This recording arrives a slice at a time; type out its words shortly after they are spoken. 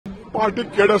party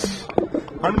cadres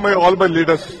and all my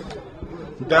leaders.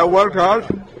 They have worked hard.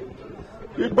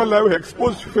 People have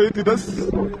exposed faith in us.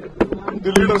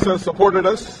 The leaders have supported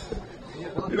us.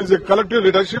 It is a collective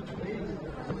leadership,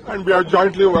 and we have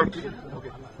jointly worked.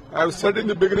 I have said in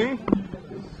the beginning,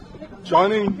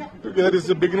 joining together is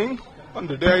the beginning. On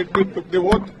the day I took the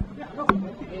oath,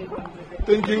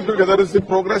 thinking together is the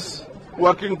progress.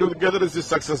 Working together is the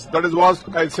success. That is what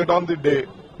I said on the day.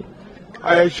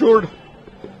 I assured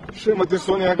Srimati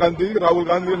Sonia Gandhi, Rahul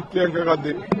Gandhi and Priyanka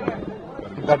Gandhi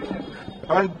that,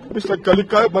 and Mr.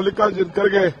 Mallikarjun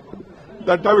Kharge,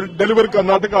 that I will deliver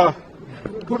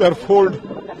Karnataka to their fold.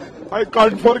 I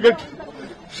can't forget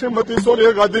Srimati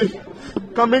Sonia Gandhi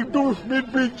coming to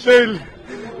meet me in jail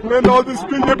when all these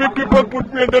BJP people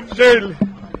put me under jail.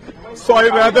 So I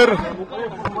rather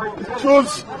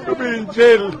choose to be in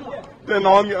jail than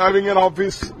on having an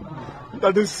office.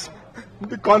 That is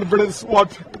the confidence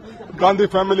what Gandhi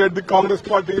family and the Congress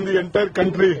party in the entire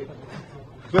country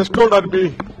restored on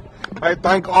me. I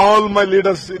thank all my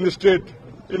leaders in the state,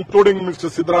 including Mr.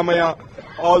 Siddaramaiah,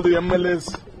 all the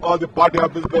MLAs, all the party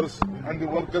officers and the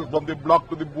workers from the block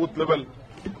to the booth level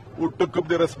who took up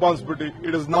the responsibility.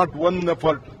 It is not one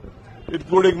effort,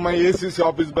 including my ACC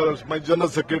office bearers, my general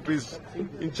secretaries,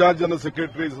 in-charge general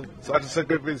secretaries,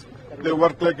 secretaries. They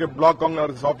work like a block on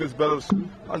our office bearers,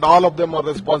 and all of them are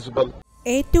responsible.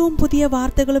 ഏറ്റവും പുതിയ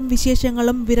വാർത്തകളും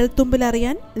വിശേഷങ്ങളും വിരൽത്തുമ്പിൽ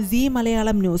അറിയാൻ Zee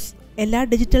Malayalam news എല്ലാ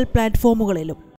digital പ്ലാറ്റ്ഫോമുകളിലും